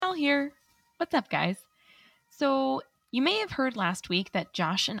here. What's up, guys? So you may have heard last week that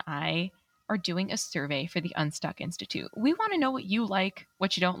Josh and I are doing a survey for the Unstuck Institute. We want to know what you like,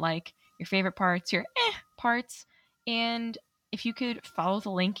 what you don't like, your favorite parts, your parts. And if you could follow the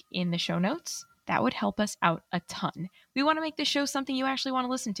link in the show notes, that would help us out a ton. We want to make this show something you actually want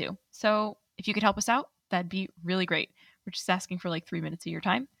to listen to. So if you could help us out, that'd be really great. We're just asking for like 3 minutes of your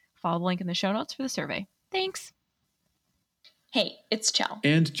time. Follow the link in the show notes for the survey. Thanks. Hey, it's Chell.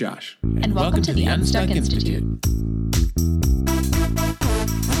 And Josh. And welcome to the Unstuck Institute.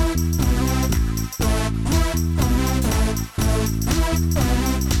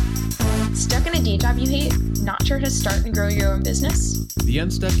 Stuck in a day job you hate? Not sure how to start and grow your own business? The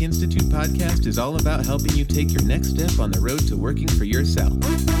Unstuck Institute podcast is all about helping you take your next step on the road to working for yourself.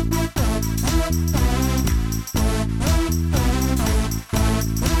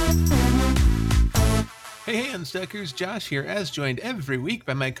 Hey, Unstuckers, Josh here, as joined every week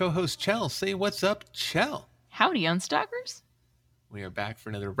by my co-host Chell. Say what's up, Chell. Howdy, Unstuckers. We are back for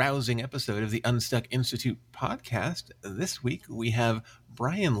another rousing episode of the Unstuck Institute podcast. This week we have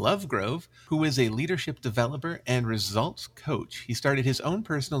Brian Lovegrove, who is a leadership developer and results coach. He started his own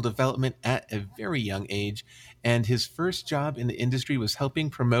personal development at a very young age, and his first job in the industry was helping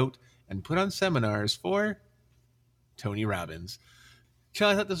promote and put on seminars for Tony Robbins. Chell,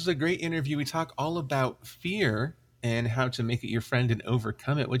 I thought this was a great interview. We talk all about fear and how to make it your friend and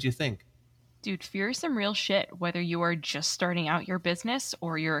overcome it. What'd you think? Dude, fear is some real shit, whether you are just starting out your business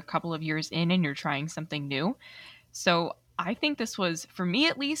or you're a couple of years in and you're trying something new. So I think this was, for me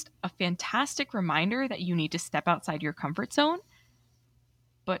at least, a fantastic reminder that you need to step outside your comfort zone.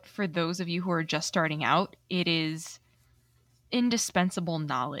 But for those of you who are just starting out, it is indispensable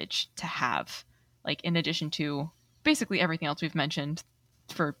knowledge to have, like in addition to basically everything else we've mentioned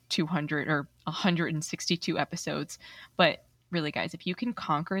for 200 or 162 episodes. But really, guys, if you can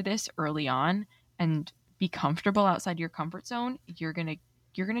conquer this early on and be comfortable outside your comfort zone, you're gonna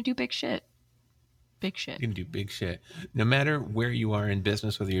do big shit. Big shit. You can do big shit. No matter where you are in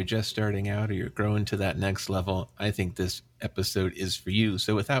business, whether you're just starting out or you're growing to that next level, I think this episode is for you.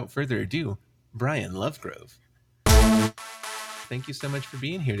 So without further ado, Brian Lovegrove. Thank you so much for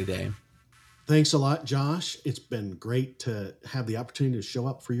being here today. Thanks a lot, Josh. It's been great to have the opportunity to show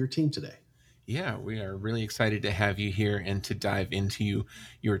up for your team today. Yeah, we are really excited to have you here and to dive into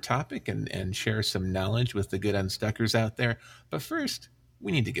your topic and share some knowledge with the good Unstuckers out there. But first,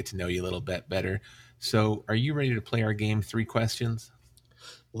 we need to get to know you a little bit better. So are you ready to play our game, 3 questions?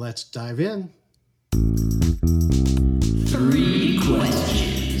 Let's dive in. 3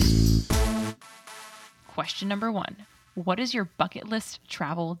 questions. Question number 1. What is your bucket list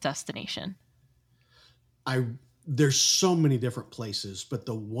travel destination? There's so many different places, but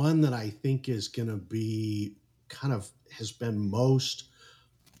the one that I think is going to be has been most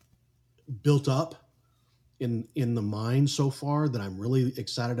built up in the mind so far that I'm really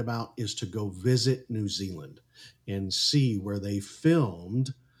excited about is to go visit New Zealand and see where they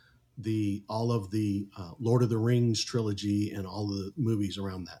filmed all of the Lord of the Rings trilogy and all the movies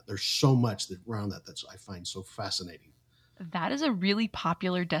around that. There's so much around that I find so fascinating. That is a really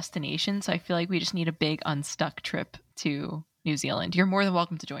popular destination, so I feel like we just need a big Unstuck trip to New Zealand. You're more than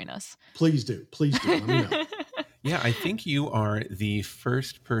welcome to join us. Please do. Let me know. Yeah, I think you are the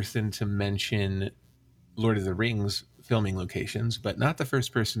first person to mention Lord of the Rings filming locations, but not the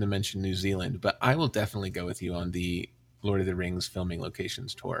first person to mention New Zealand. But I will definitely go with you on the Lord of the Rings filming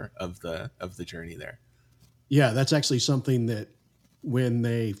locations tour of the journey there. Yeah, that's actually something that when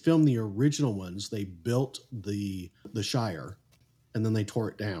they filmed the original ones, they built the Shire and then they tore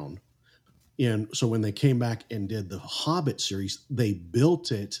it down. And so when they came back and did the Hobbit series, they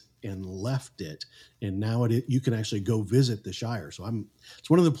built it and left it. And now you can actually go visit the Shire. So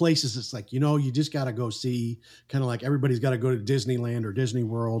it's one of the places it's like, you just got to go see, kind of like everybody's got to go to Disneyland or Disney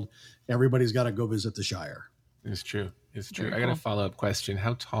World. Everybody's got to go visit the Shire. It's true. Very I got a cool. follow-up question.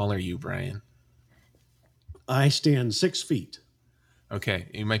 How tall are you, Brian? I stand 6 feet. Okay,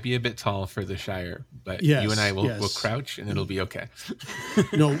 you might be a bit tall for the Shire, but yes, you and I will crouch and it'll be okay.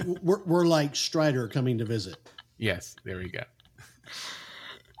 No, we're like Strider coming to visit. Yes, there we go.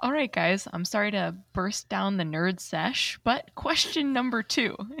 All right, guys, I'm sorry to burst down the nerd sesh, but question number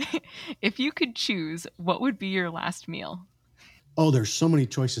 2. If you could choose, what would be your last meal? Oh, there's so many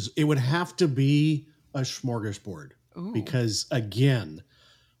choices. It would have to be a smorgasbord. Ooh. Because, again,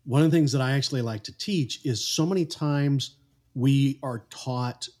 one of the things that I actually like to teach is so many times we are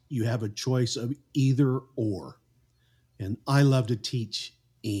taught you have a choice of either or. And I love to teach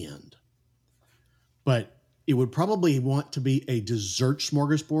and. But it would probably want to be a dessert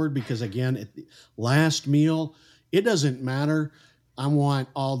smorgasbord because, again, at the last meal, it doesn't matter. I want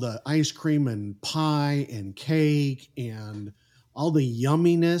all the ice cream and pie and cake and all the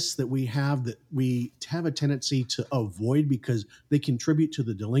yumminess that we have a tendency to avoid because they contribute to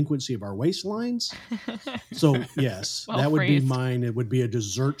the delinquency of our waistlines. So yes, Well that would phrased. be mine. It would be a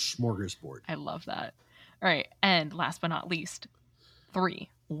dessert smorgasbord. I love that. All right. And last but not least, 3.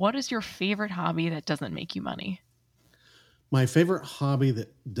 What is your favorite hobby that doesn't make you money? My favorite hobby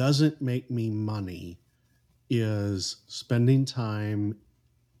that doesn't make me money is spending time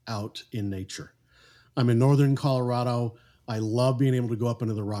out in nature. I'm in northern Colorado. I love being able to go up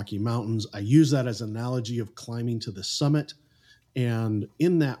into the Rocky Mountains. I use that as an analogy of climbing to the summit. And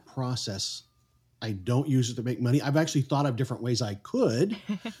in that process, I don't use it to make money. I've actually thought of different ways I could,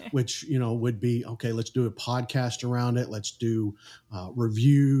 which, would be, okay, let's do a podcast around it. Let's do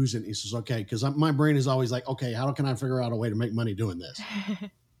reviews. And he says, okay, because my brain is always like, okay, how can I figure out a way to make money doing this?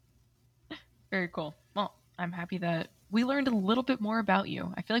 Very cool. Well, I'm happy that we learned a little bit more about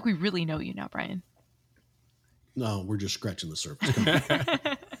you. I feel like we really know you now, Brian. No, we're just scratching the surface.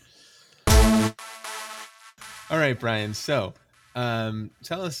 All right, Brian. So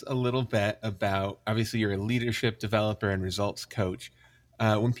tell us a little bit about, obviously you're a leadership developer and results coach.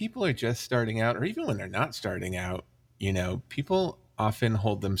 When people are just starting out, or even when they're not starting out, people often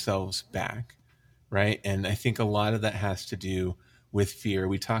hold themselves back, right? And I think a lot of that has to do with fear.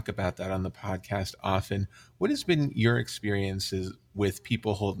 We talk about that on the podcast often. What has been your experiences with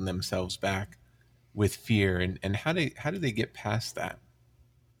people holding themselves back with fear, and how do they get past that?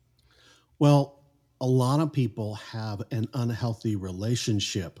 Well, a lot of people have an unhealthy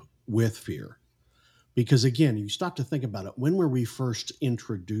relationship with fear because, again, you stop to think about it. When were we first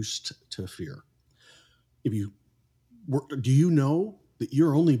introduced to fear? Do you know that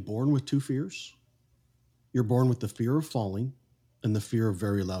you're only born with 2 fears? You're born with the fear of falling and the fear of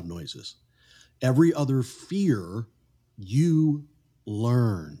very loud noises. Every other fear you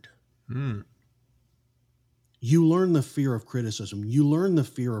learned. You learn the fear of criticism. You learn the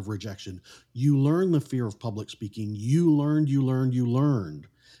fear of rejection. You learn the fear of public speaking. You learned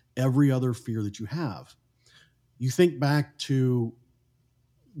every other fear that you have. You think back to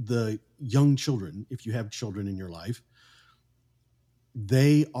the young children, if you have children in your life,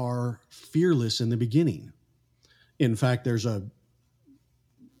 they are fearless in the beginning. In fact, there's a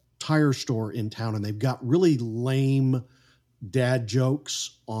tire store in town and they've got really lame dad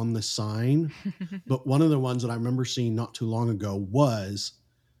jokes on the sign. But one of the ones that I remember seeing not too long ago was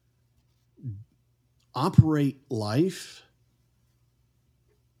operate life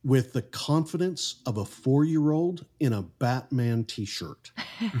with the confidence of a 4-year-old in a Batman t-shirt.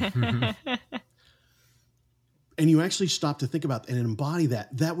 And you actually stop to think about and embody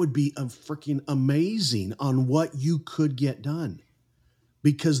that. That would be a freaking amazing on what you could get done.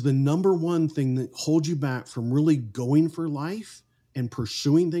 Because the number one thing that holds you back from really going for life and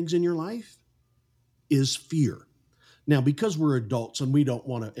pursuing things in your life is fear. Now, because we're adults and we don't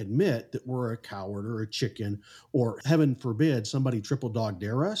want to admit that we're a coward or a chicken, or heaven forbid, somebody triple dog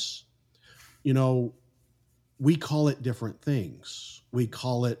dare us, we call it different things. We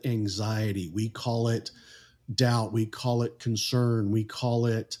call it anxiety. We call it doubt. We call it concern. We call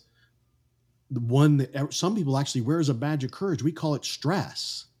it the one that some people actually wear as a badge of courage. We call it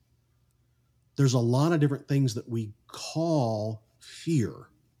stress. There's a lot of different things that we call fear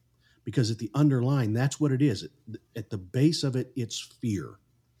because at the underlying, that's what it is. At the base of it, it's fear.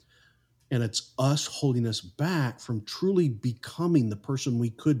 And it's us holding us back from truly becoming the person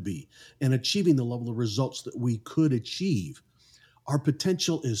we could be and achieving the level of results that we could achieve. Our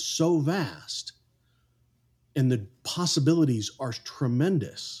potential is so vast and the possibilities are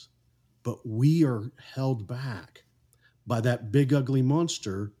tremendous. But we are held back by that big, ugly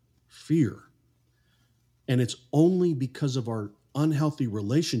monster, fear. And it's only because of our unhealthy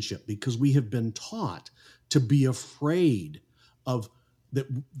relationship, because we have been taught to be afraid of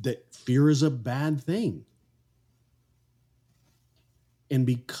that fear is a bad thing. And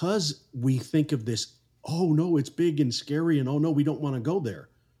because we think of this, oh no, it's big and scary, and oh no, we don't want to go there.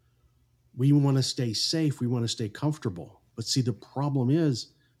 We want to stay safe. We want to stay comfortable. But see, the problem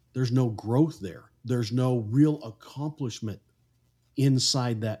is, there's no growth there. There's no real accomplishment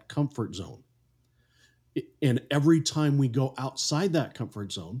inside that comfort zone. And every time we go outside that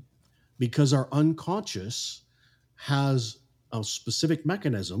comfort zone, because our unconscious has a specific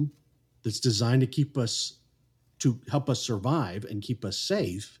mechanism that's designed to help us survive and keep us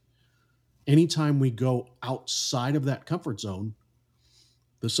safe, anytime we go outside of that comfort zone,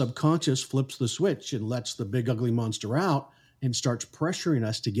 the subconscious flips the switch and lets the big ugly monster out and starts pressuring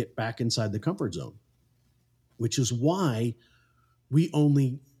us to get back inside the comfort zone, which is why we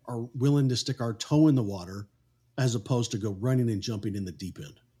only are willing to stick our toe in the water as opposed to go running and jumping in the deep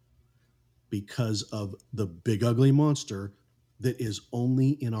end because of the big ugly monster that is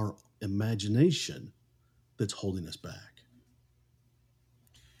only in our imagination that's holding us back.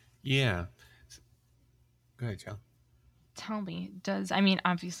 Yeah. Go ahead, Joe. Tell me,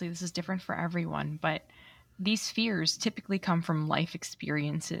 obviously this is different for everyone, but these fears typically come from life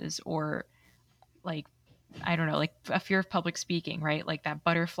experiences or like, I don't know, like a fear of public speaking, right? Like that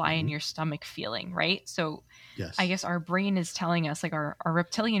butterfly in your stomach feeling, right? So Yes. I guess our brain is telling us, like our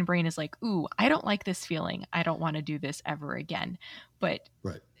reptilian brain is like, ooh, I don't like this feeling. I don't want to do this ever again. But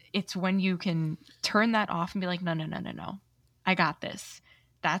Right. it's when you can turn that off and be like, no, I got this.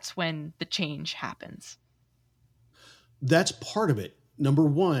 That's when the change happens. That's part of it. Number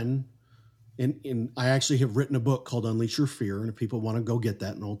one, and I actually have written a book called Unleash Your Fear, and if people want to go get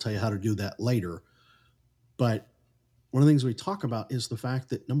that, and I'll tell you how to do that later. But one of the things we talk about is the fact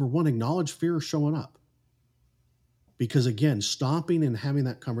that, number one, acknowledge fear showing up. Because again, stopping and having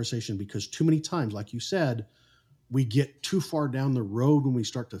that conversation, because too many times, like you said, we get too far down the road when we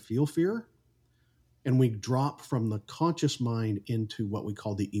start to feel fear, and we drop from the conscious mind into what we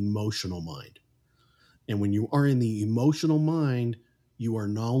call the emotional mind. And when you are in the emotional mind, you are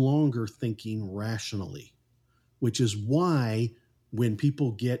no longer thinking rationally, which is why when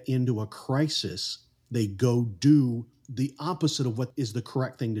people get into a crisis, they go do the opposite of what is the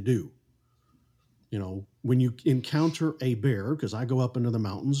correct thing to do. You know, when you encounter a bear, because I go up into the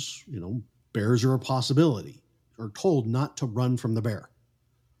mountains, you know, bears are a possibility. Are told not to run from the bear.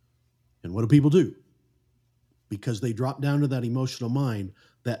 And what do people do? Because they drop down to that emotional mind,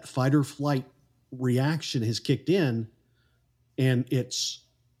 that fight or flight reaction has kicked in, and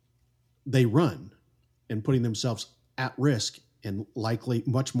they run and putting themselves at risk and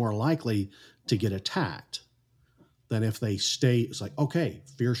much more likely to get attacked than if they stay. It's like, okay,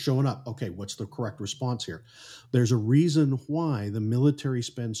 fear's showing up. Okay, what's the correct response here? There's a reason why the military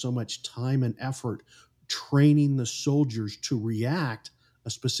spends so much time and effort training the soldiers to react a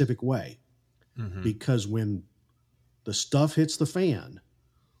specific way. Mm-hmm. Because when the stuff hits the fan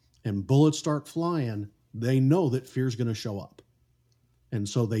and bullets start flying, they know that fear is going to show up. And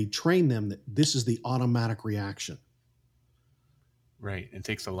so they train them that this is the automatic reaction. Right. It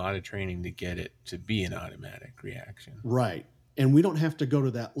takes a lot of training to get it to be an automatic reaction. Right. And we don't have to go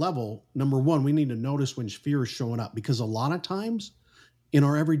to that level. Number one, we need to notice when fear is showing up, because a lot of times in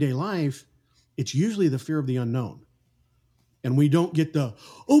our everyday life, it's usually the fear of the unknown. And we don't get the,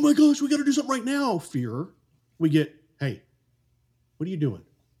 oh my gosh, we got to do something right now fear. We get, hey, what are you doing?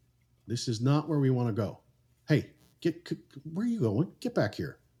 This is not where we want to go. Hey, where are you going? Get back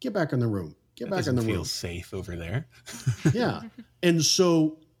here. Get back in the room. Get back in the room. Feel safe over there. Yeah. And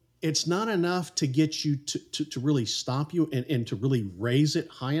so it's not enough to get you to really stop you and to really raise it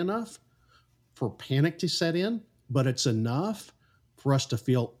high enough for panic to set in, but it's enough for us to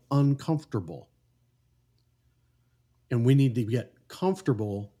feel uncomfortable. And we need to get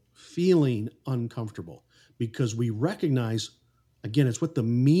comfortable feeling uncomfortable, because we recognize, again, it's what the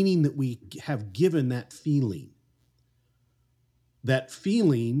meaning that we have given that feeling. That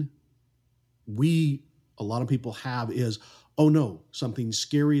feeling a lot of people have is, oh no, something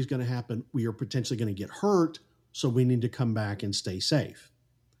scary is going to happen. We are potentially going to get hurt, so we need to come back and stay safe.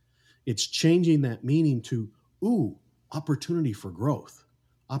 It's changing that meaning to, opportunity for growth,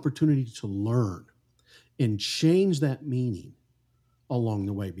 opportunity to learn, and change that meaning along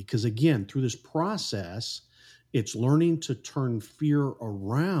the way. Because again, through this process, it's learning to turn fear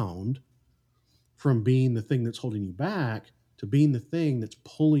around from being the thing that's holding you back to being the thing that's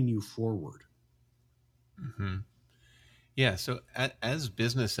pulling you forward. Mm-hmm. Yeah. So as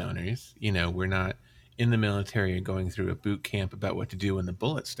business owners, we're not in the military and going through a boot camp about what to do when the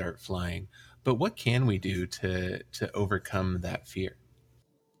bullets start flying. But what can we do to overcome that fear?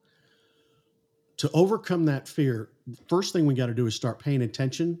 To overcome that fear, first thing we got to do is start paying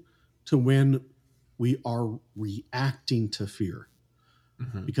attention to when we are reacting to fear.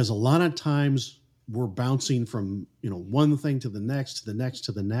 Mm-hmm. Because a lot of times we're bouncing from, one thing to the next, to the next,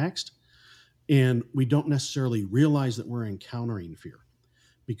 to the next. And we don't necessarily realize that we're encountering fear.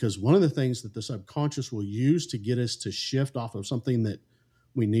 Because one of the things that the subconscious will use to get us to shift off of something that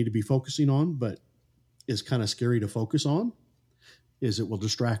we need to be focusing on, but is kind of scary to focus on, is it will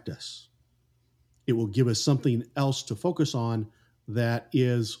distract us. It will give us something else to focus on that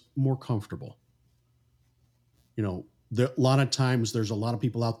is more comfortable. A lot of times there's a lot of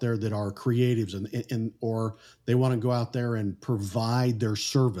people out there that are creatives and or they want to go out there and provide their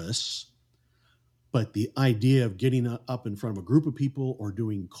service. But the idea of getting up in front of a group of people or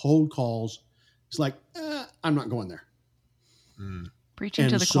doing cold calls, it's like, I'm not going there. Preaching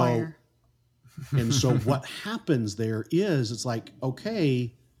to the choir. And so what happens there is it's like,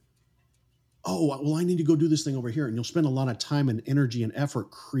 okay, oh, well, I need to go do this thing over here. And you'll spend a lot of time and energy and effort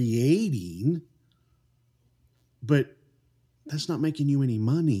creating, but that's not making you any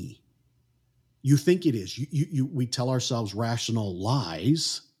money. You think it is. We tell ourselves rational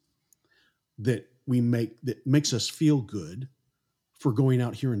lies that makes us feel good for going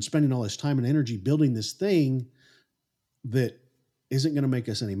out here and spending all this time and energy building this thing that isn't going to make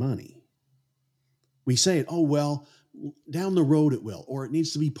us any money. We say it, oh, well, down the road it will, or it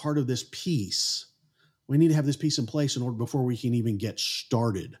needs to be part of this piece. We need to have this piece in place in order before we can even get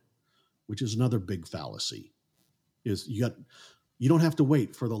started, which is another big fallacy. Is you don't have to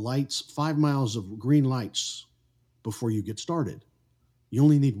wait for the lights, 5 miles of green lights before you get started. You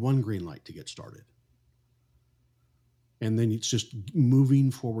only need one green light to get started. And then it's just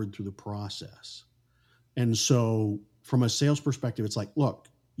moving forward through the process. And so from a sales perspective, it's like, look,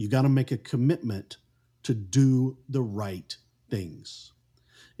 you got to make a commitment to do the right things.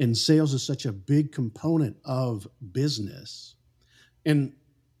 And sales is such a big component of business. And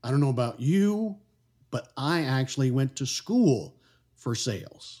I don't know about you, but I actually went to school for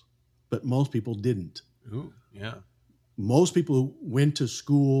sales, but most people didn't. Ooh, yeah. Most people went to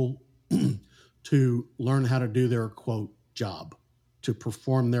school to learn how to do their, quote, job, to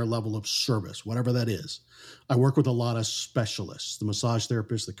perform their level of service, whatever that is. I work with a lot of specialists, the massage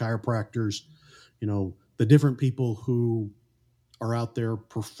therapists, the chiropractors, the different people who are out there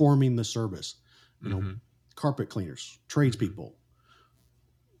performing the service, carpet cleaners, tradespeople,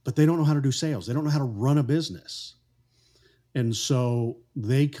 but they don't know how to do sales. They don't know how to run a business. And so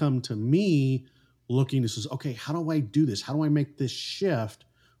they come to me looking to say, okay, how do I do this? How do I make this shift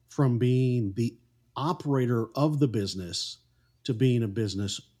from being the operator of the business to being a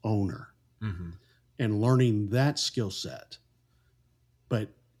business owner and learning that skill set?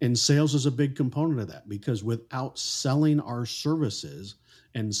 And sales is a big component of that, because without selling our services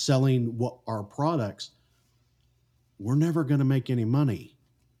and selling our products, we're never going to make any money.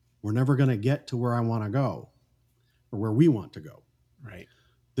 We're never going to get to where I want to go or where we want to go. Right.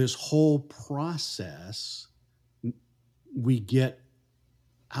 This whole process, we get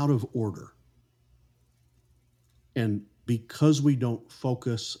out of order. And because we don't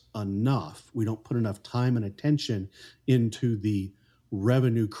focus enough, we don't put enough time and attention into the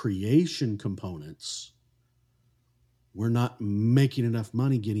revenue creation components, we're not making enough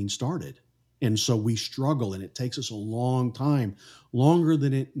money getting started. And so we struggle, and it takes us a long time, longer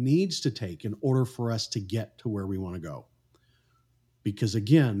than it needs to take in order for us to get to where we want to go. Because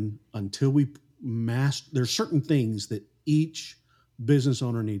again, until we master, there's certain things that each business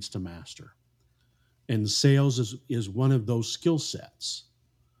owner needs to master. And sales is one of those skill sets.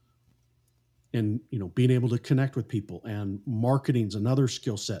 And, being able to connect with people, and marketing is another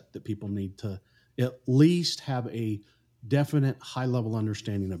skill set that people need to at least have a definite high level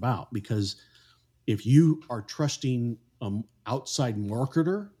understanding about. Because if you are trusting an outside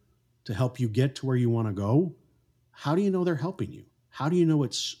marketer to help you get to where you want to go, how do you know they're helping you? How do you know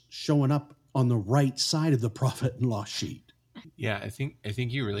it's showing up on the right side of the profit and loss sheet? Yeah, I think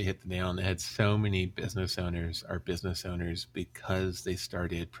you really hit the nail on the head. So many business owners are business owners because they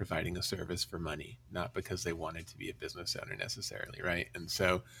started providing a service for money, not because they wanted to be a business owner necessarily, right? And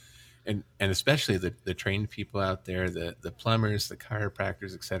so, and especially the trained people out there, the plumbers, the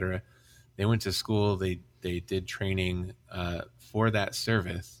chiropractors, et cetera, they went to school, they did training for that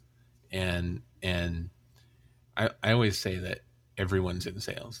service, and I always say that everyone's in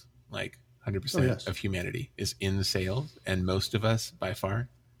sales, like 100% of humanity is in sales, and most of us by far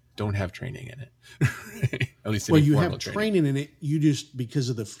don't have training in it. At least you have training in it. You just, because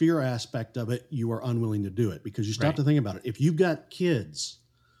of the fear aspect of it, you are unwilling to do it, because you stop to think about it. If you've got kids,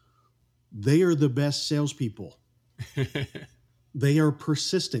 they are the best salespeople. They are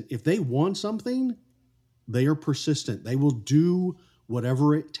persistent. If they want something, they are persistent. They will do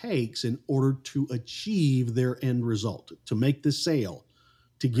whatever it takes in order to achieve their end result, to make the sale,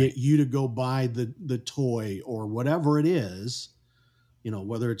 to get you to go buy the toy or whatever it is,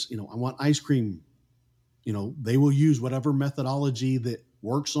 whether it's, I want ice cream, they will use whatever methodology that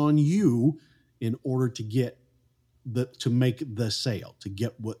works on you in order to to make the sale, to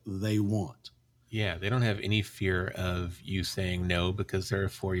get what they want. Yeah. They don't have any fear of you saying no because they're a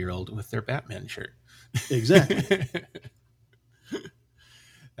 4-year-old with their Batman shirt. Exactly.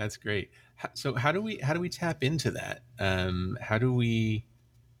 That's great. So how do we tap into that? How do we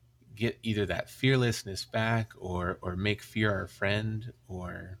get either that fearlessness back or make fear our friend?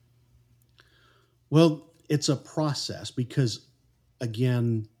 Or well, it's a process, because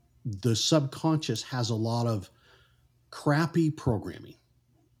again, the subconscious has a lot of crappy programming.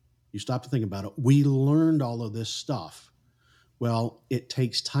 You stop to think about it. We learned all of this stuff. Well, it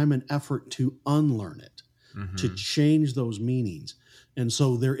takes time and effort to unlearn it, to change those meanings. And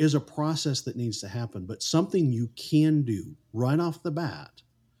so there is a process that needs to happen. But something you can do right off the bat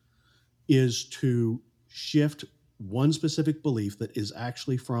is to shift one specific belief that is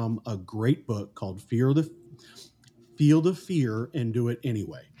actually from a great book called Feel the Fear and Do It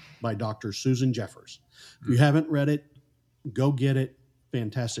Anyway by Dr. Susan Jeffers. If you haven't read it, go get it.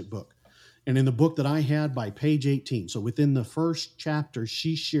 Fantastic book. And in the book that I had by page 18, so within the first chapter,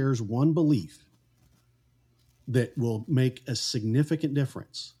 she shares one belief that will make a significant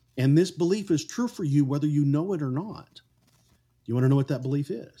difference. And this belief is true for you whether you know it or not. You want to know what that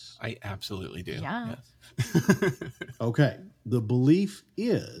belief is? I absolutely do. Yeah. Yes. Okay. The belief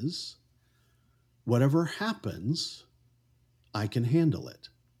is whatever happens, I can handle it.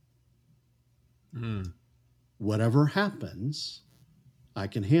 Whatever happens, I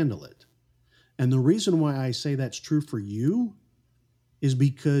can handle it. And the reason why I say that's true for you is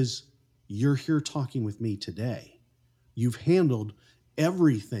because you're here talking with me today. You've handled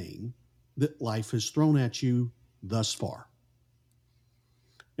everything that life has thrown at you thus far.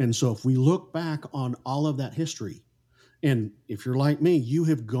 And so if we look back on all of that history, and if you're like me, you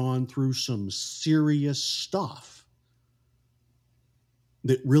have gone through some serious stuff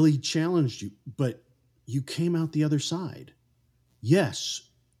that really challenged you, but you came out the other side. Yes,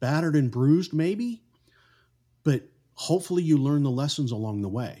 battered and bruised maybe, but hopefully you learn the lessons along the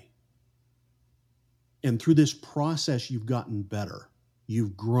way. And through this process, you've gotten better.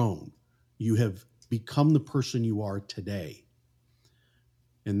 You've grown. You have become the person you are today.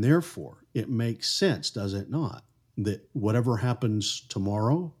 And therefore, it makes sense, does it not, that whatever happens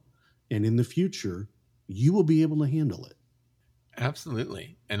tomorrow and in the future, you will be able to handle it.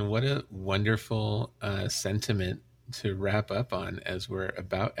 Absolutely. And what a wonderful sentiment to wrap up on as we're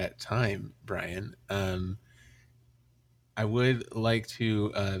about at time, Brian. I would like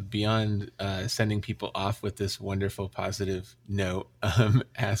to, beyond sending people off with this wonderful positive note,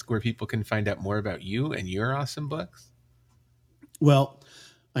 ask where people can find out more about you and your awesome books. Well,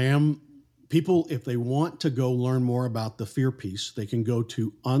 people, if they want to go learn more about the fear piece, they can go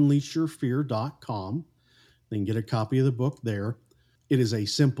to unleashyourfear.com. They can get a copy of the book there. It is a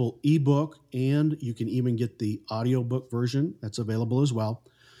simple ebook, and you can even get the audiobook version that's available as well.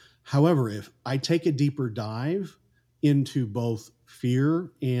 However, if I take a deeper dive into both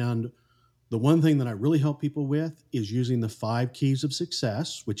fear, and the one thing that I really help people with is using the 5 keys of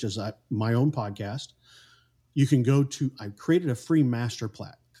success, which is my own podcast. You can go to, I created a free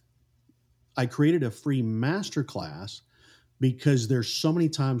masterclass. Because there's so many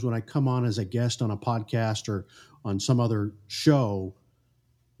times when I come on as a guest on a podcast or on some other show,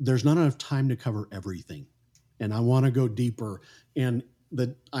 there's not enough time to cover everything. And I want to go deeper, and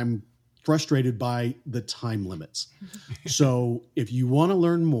I'm frustrated by the time limits. So if you want to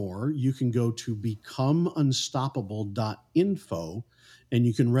learn more, you can go to becomeunstoppable.info and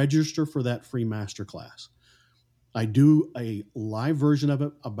you can register for that free masterclass. I do a live version of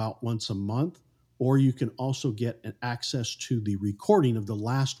it about once a month, or you can also get an access to the recording of the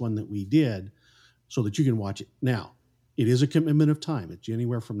last one that we did so that you can watch it. Now, it is a commitment of time. It's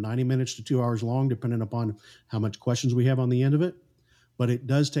anywhere from 90 minutes to 2 hours long, depending upon how much questions we have on the end of it. But it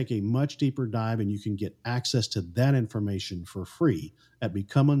does take a much deeper dive, and you can get access to that information for free at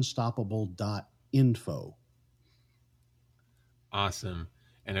becomeunstoppable.info. Awesome.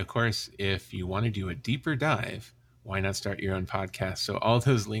 And of course, if you want to do a deeper dive, why not start your own podcast? So all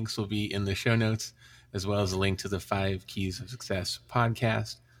those links will be in the show notes, as well as a link to the 5 Keys of Success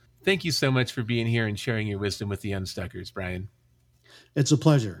podcast. Thank you so much for being here and sharing your wisdom with the Unstuckers, Brian. It's a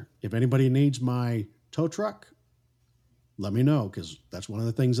pleasure. If anybody needs my tow truck, let me know, because that's one of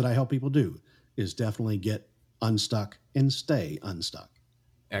the things that I help people do, is definitely get unstuck and stay unstuck.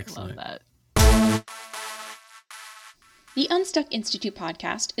 Excellent. Love that. The Unstuck Institute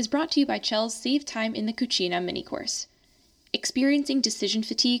podcast is brought to you by Chell's Save Time in the Cucina mini course. Experiencing decision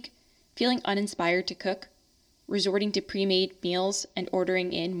fatigue, feeling uninspired to cook, resorting to pre-made meals and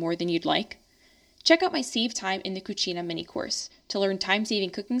ordering in more than you'd like? Check out my Save Time in the Cucina mini course to learn time-saving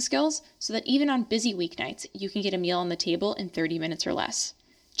cooking skills so that even on busy weeknights, you can get a meal on the table in 30 minutes or less.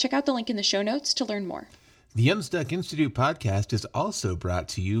 Check out the link in the show notes to learn more. The Unstuck Institute podcast is also brought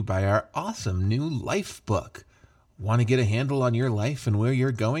to you by our awesome new life book. Want to get a handle on your life and where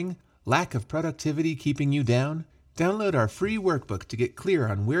you're going? Lack of productivity keeping you down? Download our free workbook to get clear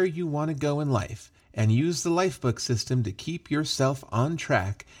on where you want to go in life, and use the Lifebook system to keep yourself on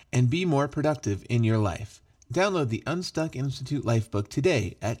track and be more productive in your life. Download the Unstuck Institute Lifebook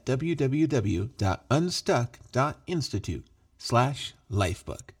today at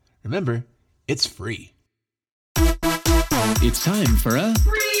www.unstuck.institute/lifebook. Remember, it's free. It's time for a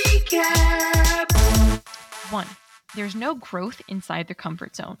recap. 1. There's no growth inside the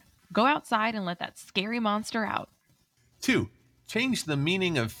comfort zone. Go outside and let that scary monster out. 2. Change the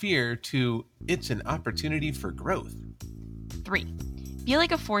meaning of fear to it's an opportunity for growth. 3. Be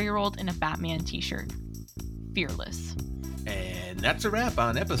like a 4-year-old in a Batman t-shirt. Fearless. And that's a wrap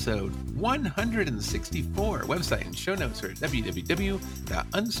on episode 164. Website and show notes are at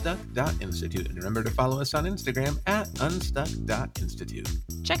www.unstuck.institute. And remember to follow us on Instagram at unstuck.institute.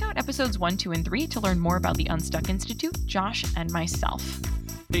 Check out episodes 1, 2, and 3 to learn more about the Unstuck Institute, Josh, and myself.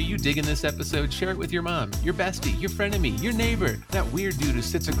 Hey, you digging this episode? Share it with your mom, your bestie, your frenemy, your neighbor, that weird dude who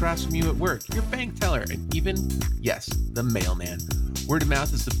sits across from you at work, your bank teller, and even, yes, the mailman. Word of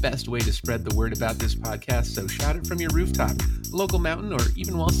mouth is the best way to spread the word about this podcast, so shout it from your rooftop, local mountain, or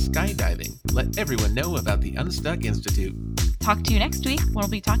even while skydiving. Let everyone know about the Unstuck Institute. Talk to you next week when we'll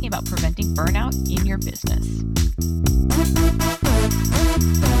be talking about preventing burnout in your business.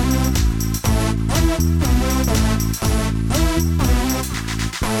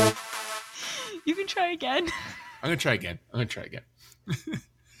 You can try again. I'm going to try again.